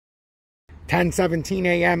10:17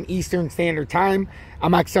 a.m. Eastern Standard Time.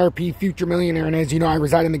 I'm XRP Future Millionaire, and as you know, I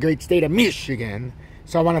reside in the great state of Michigan.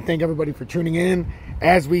 So I want to thank everybody for tuning in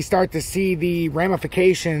as we start to see the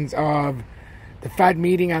ramifications of the Fed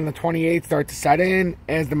meeting on the 28th start to set in,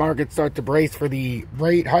 as the markets start to brace for the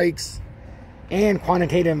rate hikes and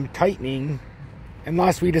quantitative tightening,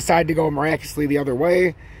 unless we decide to go miraculously the other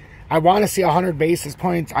way. I want to see 100 basis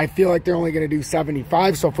points. I feel like they're only going to do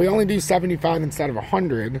 75. So if we only do 75 instead of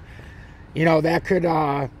 100, you know, that could,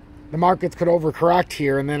 the markets could overcorrect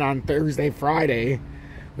here. And then on Thursday, Friday,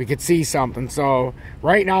 we could see something. So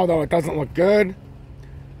right now, though, it doesn't look good.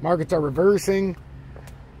 Markets are reversing.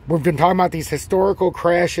 We've been talking about these historical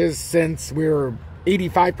crashes since we were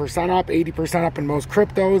 85% up, 80% up in most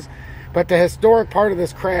cryptos. But the historic part of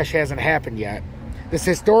this crash hasn't happened yet. This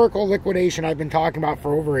historical liquidation I've been talking about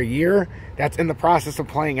for over a year, that's in the process of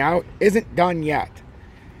playing out, isn't done yet.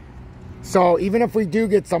 So even if we do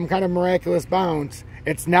get some kind of miraculous bounce,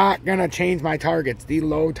 it's not going to change my targets, the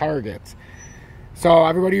low targets. So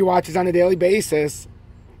everybody who watches on a daily basis,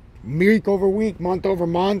 week over week, month over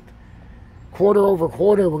month, quarter over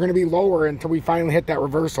quarter, we're going to be lower until we finally hit that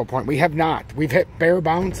reversal point. We have not. We've hit bear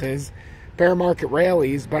bounces, bear market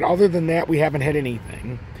rallies, but other than that, we haven't hit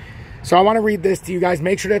anything. So I want to read this to you guys.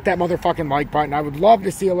 Make sure to hit that motherfucking like button. I would love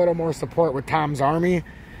to see a little more support with Tom's Army.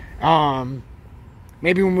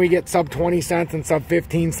 Maybe when we get sub 20 cents and sub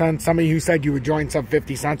 15 cents, some of you who said you would join sub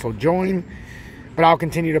 50 cents will join. But I'll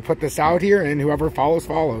continue to put this out here, and whoever follows,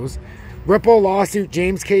 follows. Ripple lawsuit,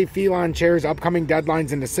 James K. Filan shares upcoming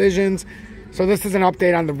deadlines and decisions. So this is an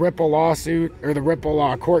update on the Ripple lawsuit, or the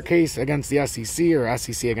Ripple court case against the SEC, or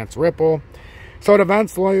SEC against Ripple. So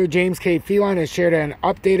defense lawyer James K. Filan has shared an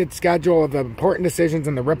updated schedule of the important decisions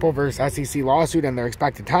in the Ripple versus SEC lawsuit and their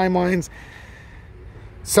expected timelines.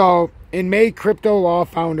 So in May, crypto law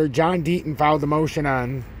founder John Deaton filed a motion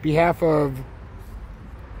on behalf of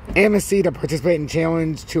Amnesty to participate in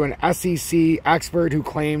challenge to an SEC expert who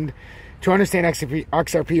claimed to understand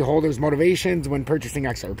XRP holders' motivations when purchasing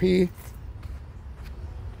XRP.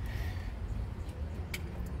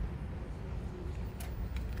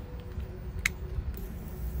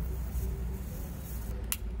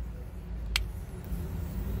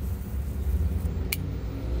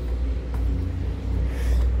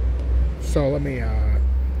 So let me, alright,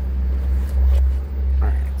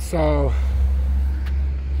 so,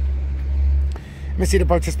 let me see to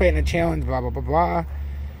participate in a challenge, blah, blah, blah, blah.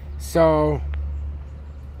 So,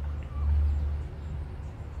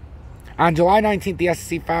 on July 19th, the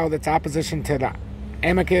SEC filed its opposition to the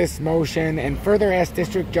amicus motion and further asked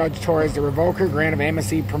District Judge Torres to revoke her grant of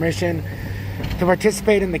amnesty permission to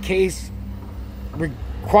participate in the case,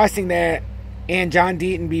 requesting that and John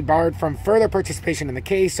Deaton be barred from further participation in the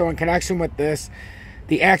case. So in connection with this,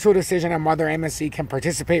 the actual decision on whether amnesty can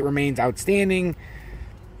participate remains outstanding,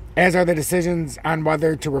 as are the decisions on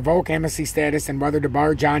whether to revoke amnesty status and whether to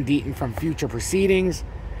bar John Deaton from future proceedings.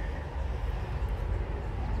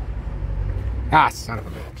 Son of a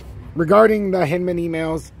bitch. Regarding the Hinman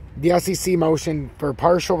emails, the SEC motion for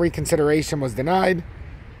partial reconsideration was denied,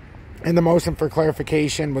 and the motion for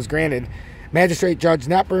clarification was granted. Magistrate Judge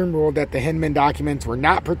Netburn ruled that the Hinman documents were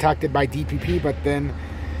not protected by DPP, but then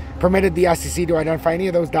permitted the SEC to identify any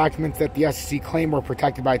of those documents that the SEC claimed were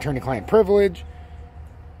protected by attorney-client privilege.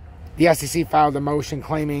 The SEC filed a motion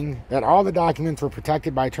claiming that all the documents were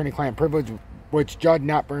protected by attorney-client privilege, which Judge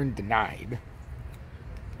Netburn denied.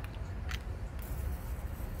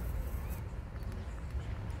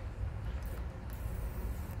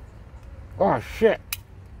 Oh, shit.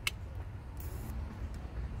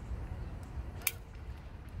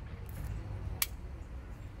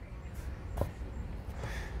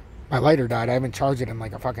 My lighter died. I haven't charged it in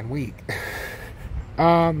like a fucking week.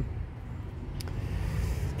 The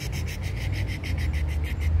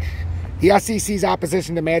SEC's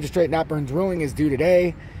opposition to Magistrate Netburn's ruling is due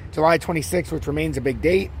today, July 26th, which remains a big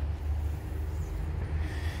date.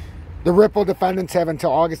 The Ripple defendants have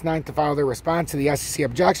until August 9th to file their response to the SEC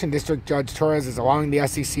objection. District Judge Torres is allowing the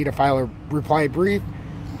SEC to file a reply brief,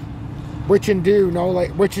 which is due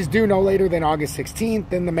no later than August 16th.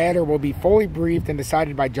 Then the matter will be fully briefed and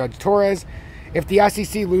decided by Judge Torres. If the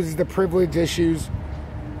SEC loses the privilege issues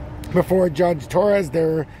before Judge Torres,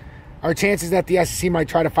 there are chances that the SEC might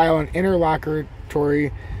try to file an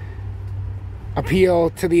interlocutory appeal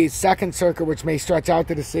to the Second Circuit, which may stretch out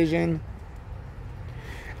the decision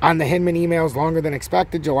on the Hinman emails longer than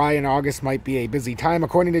expected. July and August might be a busy time.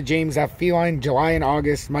 According to James F. Filan, July and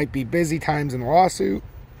August might be busy times in the lawsuit.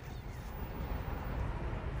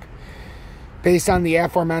 Based on the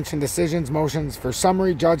aforementioned decisions, motions for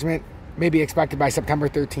summary judgment may be expected by September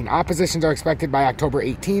 13th. Oppositions are expected by October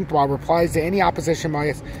 18th, while replies to any opposition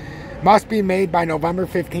must be made by November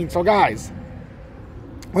 15th. So guys,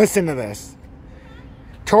 listen to this.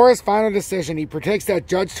 Torres' final decision. He predicts that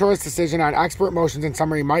Judge Torres' decision on expert motions and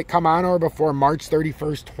summary might come on or before March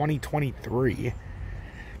 31st, 2023. I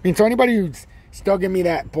mean, so anybody who's still giving me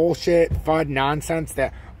that bullshit, FUD nonsense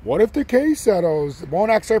that, what if the case settles?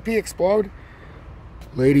 Won't XRP explode?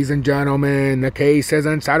 Ladies and gentlemen, the case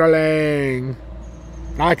isn't settling.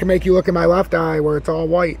 Now I can make you look at my left eye where it's all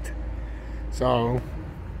white. So,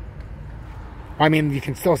 I mean, you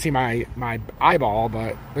can still see my eyeball,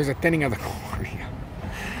 but there's a thinning of the cornea.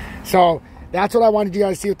 So, that's what I wanted you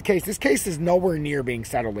guys to see with the case. This case is nowhere near being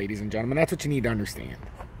settled, ladies and gentlemen. That's what you need to understand.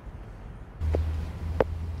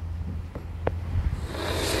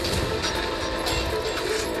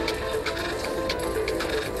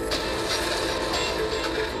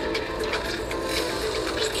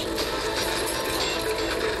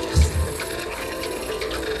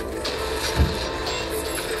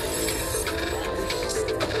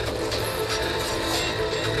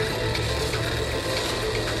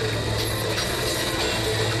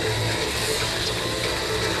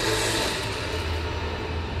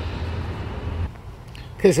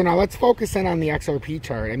 Okay, so now let's focus in on the XRP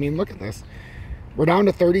chart. I mean, look at this. We're down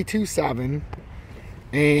to 32.7.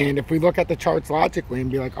 And if we look at the charts logically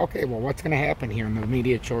and be like, okay, well, what's going to happen here in the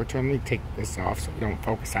immediate short term? Let me take this off so we don't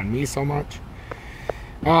focus on me so much.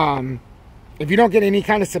 If you don't get any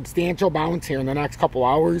kind of substantial bounce here in the next couple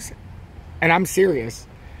hours, and I'm serious,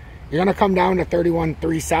 you're going to come down to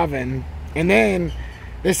 31.37. And then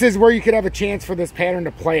this is where you could have a chance for this pattern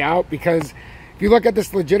to play out, because if you look at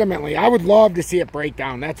this legitimately, I would love to see it break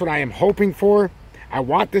down. That's what I am hoping for. I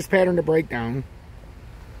want this pattern to break down.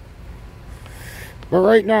 But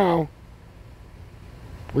right now,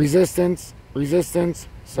 resistance, resistance,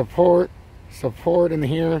 support, support in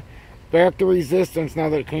here, back to resistance now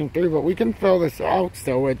that it came through. But we can fill this out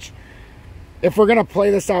still, which, if we're going to play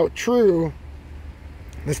this out true,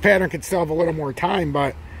 this pattern could still have a little more time.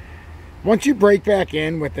 But once you break back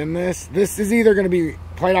in within this, this is either going to be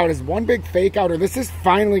played out as one big fake out, or this is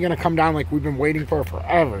finally going to come down like we've been waiting for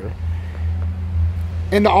forever.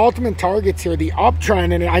 And the ultimate targets here, the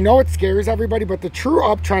uptrend, and I know it scares everybody, but the true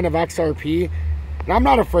uptrend of XRP, and I'm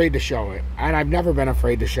not afraid to show it, and I've never been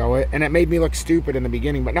afraid to show it, and it made me look stupid in the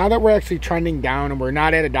beginning, but now that we're actually trending down and we're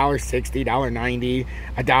not at $1.60, $1.90,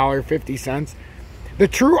 $1.50, the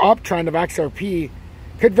true uptrend of XRP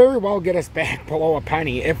could very well get us back below a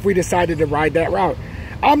penny if we decided to ride that route.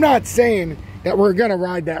 I'm not saying that we're going to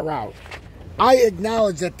ride that route. I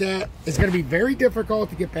acknowledge that that is going to be very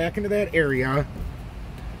difficult to get back into that area.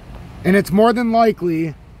 And it's more than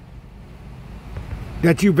likely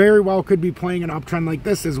that you very well could be playing an uptrend like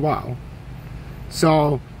this as well.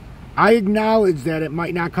 So I acknowledge that it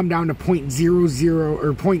might not come down to 0.00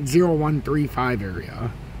 or 0.0135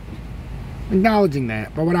 area. Acknowledging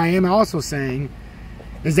that. But what I am also saying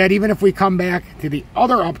is that even if we come back to the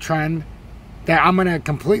other uptrend, that I'm going to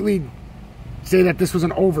completely say that this was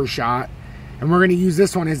an overshot, and we're going to use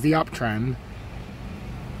this one as the uptrend.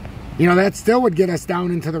 You know, that still would get us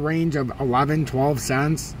down into the range of 11, 12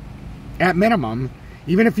 cents at minimum.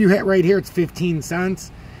 Even if you hit right here, it's 15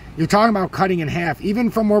 cents. You're talking about cutting in half.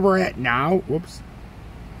 Even from where we're at now, whoops.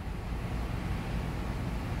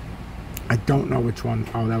 I don't know which one.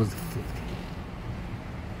 Oh, that was the 15.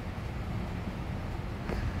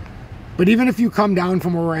 But even if you come down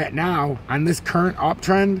from where we're at now on this current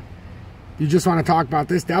uptrend, you just want to talk about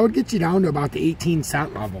this, that would get you down to about the 18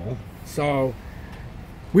 cent level. So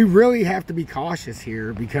we really have to be cautious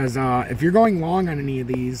here, because if you're going long on any of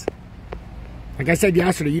these, like I said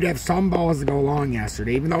yesterday, you'd have some balls to go long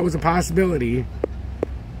yesterday. Even though it was a possibility,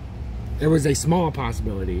 it was a small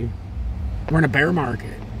possibility. We're in a bear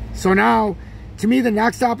market. So now, to me, the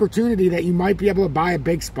next opportunity that you might be able to buy a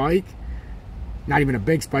big spike, not even a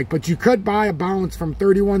big spike, but you could buy a bounce from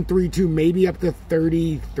 31.32 maybe up to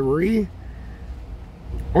 33.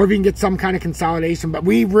 Or if you can get some kind of consolidation. But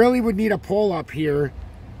we really would need a pull up here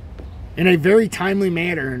in a very timely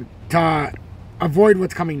manner to avoid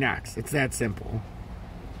what's coming next. It's that simple.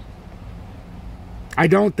 I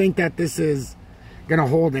don't think that this is going to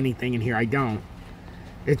hold anything in here. I don't.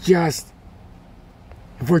 It's just,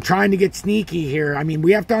 if we're trying to get sneaky here, I mean,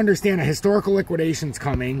 we have to understand a historical liquidation's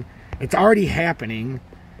coming. It's already happening.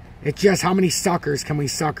 It's just how many suckers can we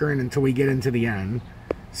sucker in until we get into the end.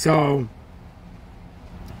 So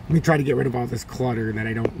let me try to get rid of all this clutter that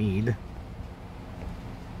I don't need.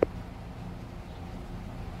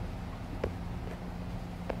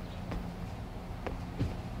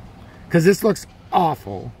 Because this looks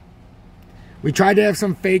awful. We tried to have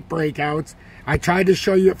some fake breakouts. I tried to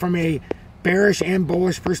show you it from a bearish and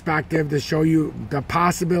bullish perspective to show you the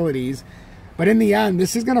possibilities. But in the end,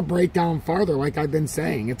 this is going to break down farther, like I've been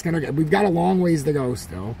saying. We've got a long ways to go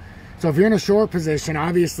still. So if you're in a short position,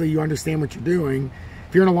 obviously you understand what you're doing.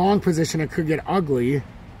 If you're in a long position, it could get ugly. If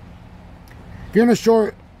you're in a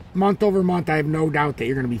short month over month, I have no doubt that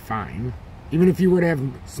you're going to be fine. Even if you were to have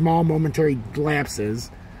small momentary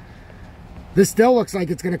lapses. This still looks like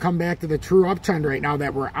it's going to come back to the true uptrend right now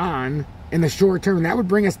that we're on in the short term. That would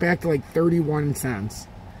bring us back to like 31 cents.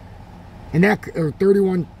 And that, or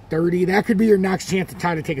 31.30, that could be your next chance to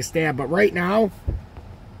try to take a stab. But right now,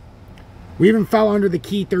 we even fell under the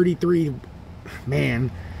key 33.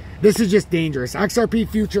 Man, this is just dangerous. XRP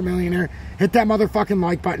Future Millionaire, hit that motherfucking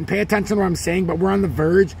like button. Pay attention to what I'm saying, but we're on the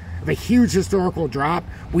verge of a huge historical drop.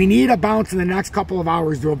 We need a bounce in the next couple of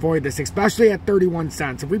hours to avoid this, especially at 31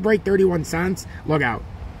 cents. If we break 31 cents, look out.